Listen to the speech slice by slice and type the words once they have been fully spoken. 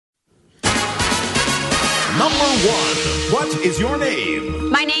Number 1, what is your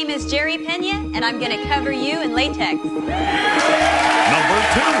name? My name is Jerry Pena, and I'm going to cover you in latex. Number 2,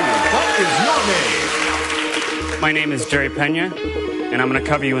 what is your name? My name is Jerry Pena, and I'm going to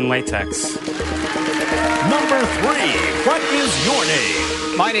cover you in latex. Number 3, what is your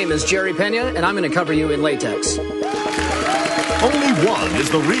name? My name is Jerry Pena, and I'm going to cover you in latex. Only one is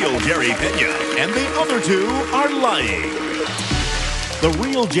the real Jerry Pena, and the other 2 are lying. The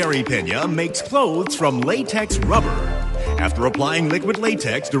real Jerry Pena makes clothes from latex rubber. After applying liquid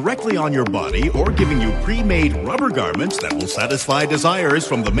latex directly on your body or giving you pre-made rubber garments that will satisfy desires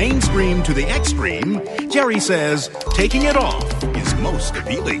from the mainstream to the extreme, Jerry says taking it off is most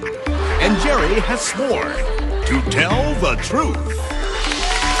appealing. And Jerry has sworn to tell the truth.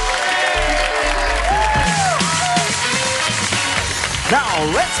 Now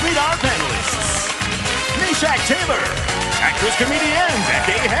let's meet our panelists. Meshach Taylor, actress-comedian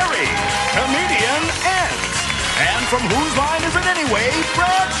Becky Harry, comedian Ant. And from Whose Line Is It Anyway,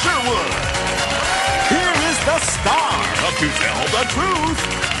 Brad Sherwood. Here is the star of To Tell the Truth,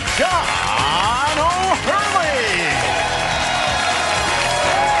 John O'Hurley.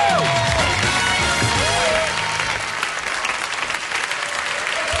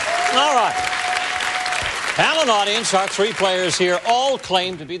 All right. Panel and audience, our 3 players here all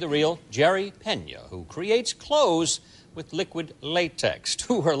claim to be the real Jerry Pena, who creates clothes with liquid latex.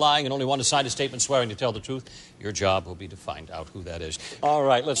 2 are lying and only 1 has signed a statement swearing to tell the truth. Your job will be to find out who that is. All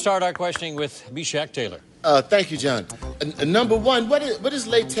right, let's start our questioning with Meshach Taylor. Thank you, John. Number 1, what is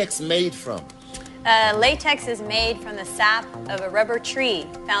latex made from? Latex is made from the sap of a rubber tree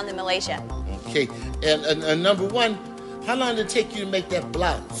found in Malaysia. Okay. And number 1, how long did it take you to make that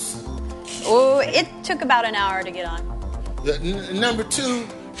blouse? Oh, it took about an hour to get on. Number 2,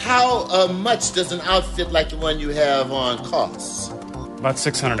 how much does an outfit like the one you have on cost? About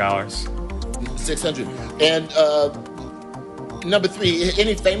 $600. $600. And number 3,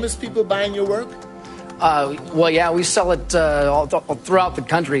 any famous people buying your work? Well, yeah, we sell it all throughout the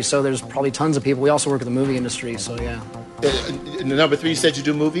country, so there's probably tons of people. We also work in the movie industry, so yeah. Number 3, you said you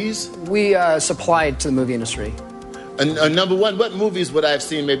do movies? We supply to the movie industry. Number 1, what movies would I have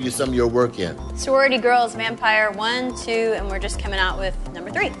seen maybe some of your work in? Sorority Girls, Vampire 1, 2, and we're just coming out with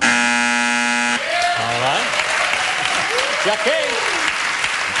number 3. All right. Jackie.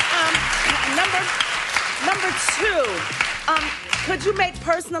 Number 2, could you make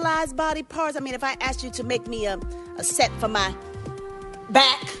personalized body parts? I mean, if I asked you to make me a set for my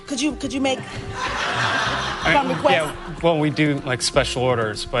back, could you make some request? Yeah, well, we do like special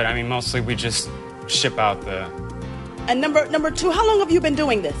orders, but I mean, mostly we just ship out the... And number 2, how long have you been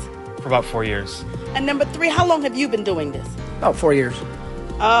doing this? For about 4 years. And number 3, how long have you been doing this? About 4 years.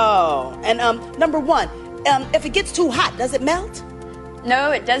 Oh, and number 1, if it gets too hot, does it melt? No,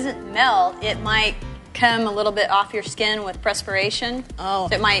 it doesn't melt. It might come a little bit off your skin with perspiration. Oh.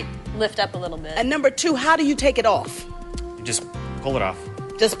 So it might lift up a little bit. And number 2, how do you take it off? You just pull it off.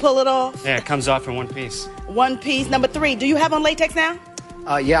 Just pull it off? Yeah, it comes off in one piece. One piece. Number 3, do you have on latex now?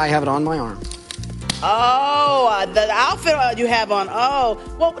 Yeah, I have it on my arm. Oh, the outfit you have on. Oh,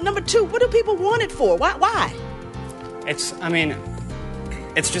 well, number 2, what do people want it for? Why? It's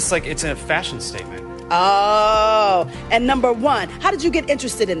just like, it's a fashion statement. Oh, and number 1, how did you get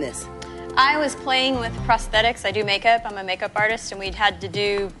interested in this? I was playing with prosthetics. I do makeup. I'm a makeup artist, and we had to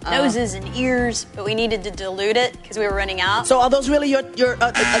do noses and ears, but we needed to dilute it because we were running out. So are those really your I know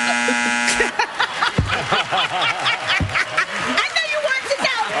you wanted to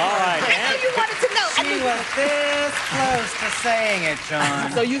know. All right. I know you wanted to know. She was this close to saying it,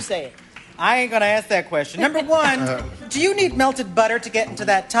 John. So you say it. I ain't gonna ask that question. Number 1, do you need melted butter to get into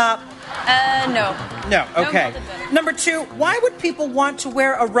that top? No. No, okay. melted butter. Number 2, why would people want to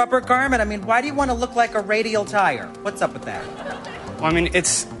wear a rubber garment? I mean, why do you want to look like a radial tire? What's up with that? Well, I mean,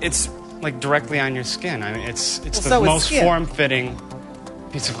 it's like directly on your skin. I mean, it's the so is most skin. form-fitting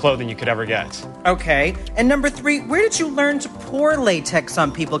piece of clothing you could ever get. Okay. And number 3, where did you learn to pour latex on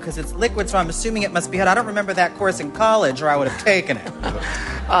people? Because it's liquid, so I'm assuming it must be hot. I don't remember that course in college, or I would have taken it.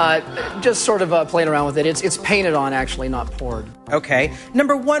 Just sort of playing around with it. It's painted on, actually, not poured. Okay.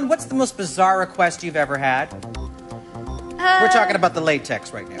 Number 1, what's the most bizarre request you've ever had? We're talking about the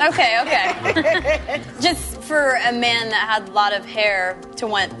latex right now. Okay. Just for a man that had a lot of hair to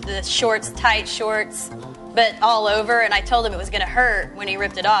want the shorts, tight shorts, but all over, and I told him it was going to hurt when he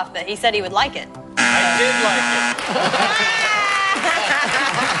ripped it off, but he said he would like it. I did like it.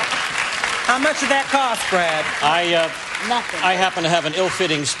 How much did that cost, Brad? Nothing. I happen to have an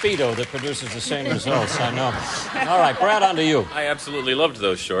ill-fitting Speedo that produces the same results, I know. All right, Brad, on to you. I absolutely loved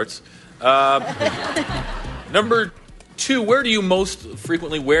those shorts. Number 2, where do you most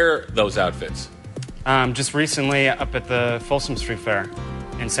frequently wear those outfits? Just recently up at the Folsom Street Fair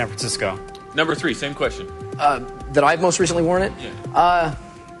in San Francisco. Number 3, same question. That I've most recently worn it? Yeah.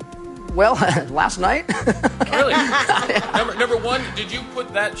 Well, last night. Really? Number 1, did you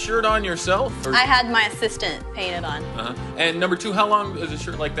put that shirt on yourself? Or? I had my assistant paint it on. And number 2, how long does a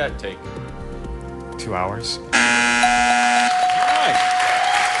shirt like that take? 2 hours. All right.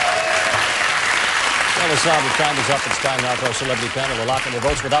 Well, the sound of time is up. It's time now for our celebrity panel to lock in their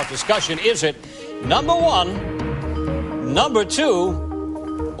votes without discussion. Is it number 1, number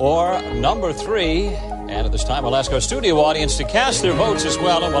 2, or number 3? And at this time, I'll ask our studio audience to cast their votes as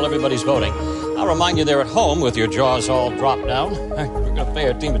well. And while everybody's voting, I'll remind you there at home with your jaws all dropped down, we're going to pay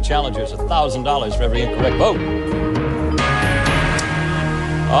our team of challengers $1,000 for every incorrect vote.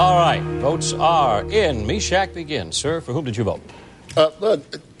 All right, votes are in. Meshack begins. Sir, for whom did you vote? Well,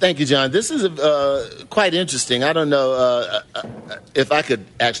 thank you, John. This is quite interesting. I don't know if I could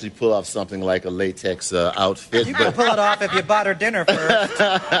actually pull off something like a latex outfit. You can pull it off if you bought her dinner first.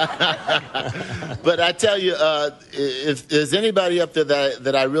 But I tell you, if there's anybody up there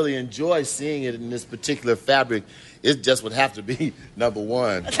that I really enjoy seeing it in this particular fabric, it just would have to be number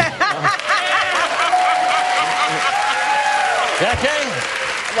 1. Jackie?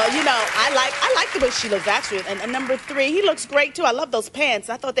 Well, you know, I like the way she looks, actually. And number 3, he looks great, too. I love those pants.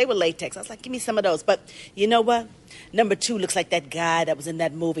 I thought they were latex. I was like, give me some of those. But you know what? Number 2 looks like that guy that was in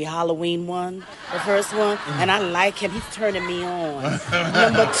that movie, Halloween one, the first one. And I like him. He's turning me on.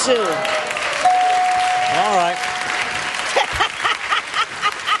 Number 2. All right.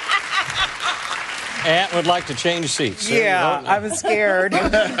 Aunt would like to change seats. Sir, Yeah, I was scared.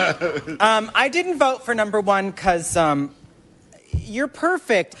 I didn't vote for number 1 because... you're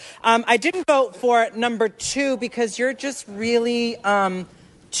perfect. I didn't vote for number 2 because you're just really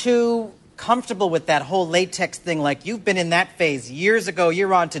too comfortable with that whole latex thing. Like, you've been in that phase years ago.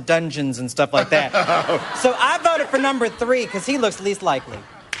 You're on to Dungeons and stuff like that. So I voted for number 3 because he looks least likely.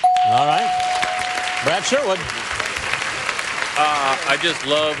 All right. Brad Sherwood. I just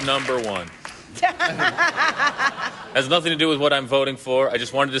love number 1. Has nothing to do with what I'm voting for. I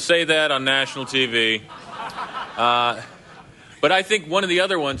just wanted to say that on national TV. But I think one of the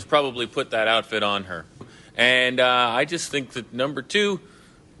other ones probably put that outfit on her. And I just think that number 2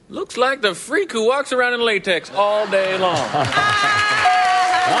 looks like the freak who walks around in latex all day long. All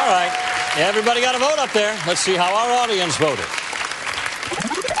right. Everybody got a vote up there. Let's see how our audience voted.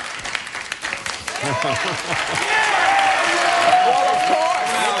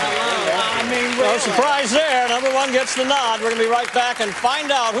 No surprise there. Number 1 gets the nod. We're going to be right back and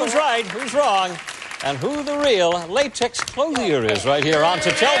find out who's right, who's wrong, and who the real latex clothier is right here on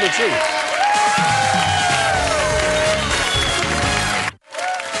To Tell the Truth.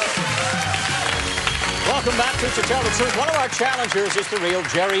 Welcome back to Tell the Truth. One of our challengers is the real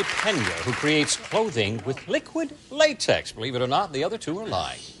Jerry Pena, who creates clothing with liquid latex. Believe it or not, the other 2 are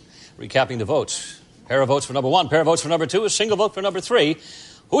lying. Recapping the votes. Pair of votes for number 1, pair of votes for number 2, a single vote for number 3.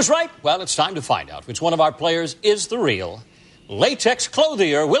 Who's right? Well, it's time to find out which one of our players is the real latex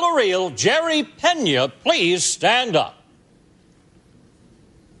clothier. Will a real Jerry Pena please stand up?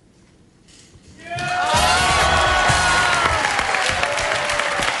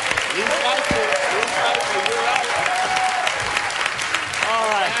 All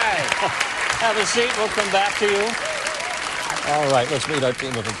right. Have a seat. We'll come back to you. All right. Let's meet our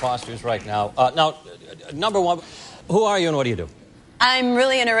team of imposters right now. Now, number 1, who are you and what do you do? I'm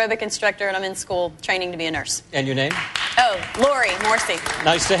really an aerobic instructor, and I'm in school training to be a nurse. And your name? Oh, Lori Morrissey.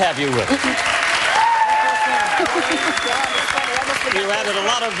 Nice to have you with us. You added a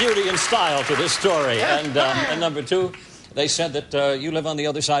lot of beauty and style to this story. And number 2, they said that you live on the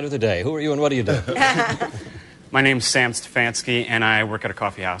other side of the day. Who are you and what do you do? My name's Sam Stefanski, and I work at a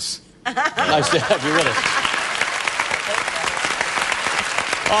coffee house. Nice to have you with us.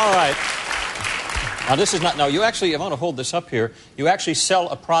 All right. Now, this is not... Now, you actually... I want to hold this up here. You actually sell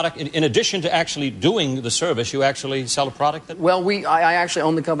a product... In addition to actually doing the service, you actually sell a product that... Well, I actually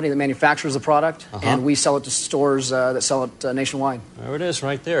own the company that manufactures the product, and we sell it to stores that sell it nationwide. There it is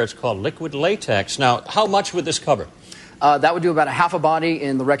right there. It's called liquid latex. Now, how much would this cover? That would do about a half a body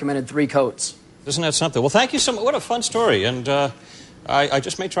in the recommended 3 coats. Isn't that something? Well, thank you so much. What a fun story. And I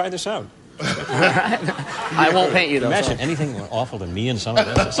just may try this out. I won't paint you, though. Imagine anything more awful than me and some of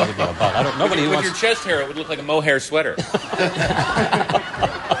this. About. Nobody with wants... your chest hair, it would look like a mohair sweater.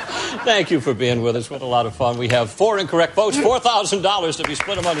 Thank you for being with us. What a lot of fun. We have 4 incorrect votes, $4,000 to be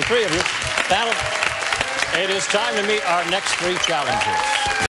split among the 3 of you. Panel, it is time to meet our next 3 challengers.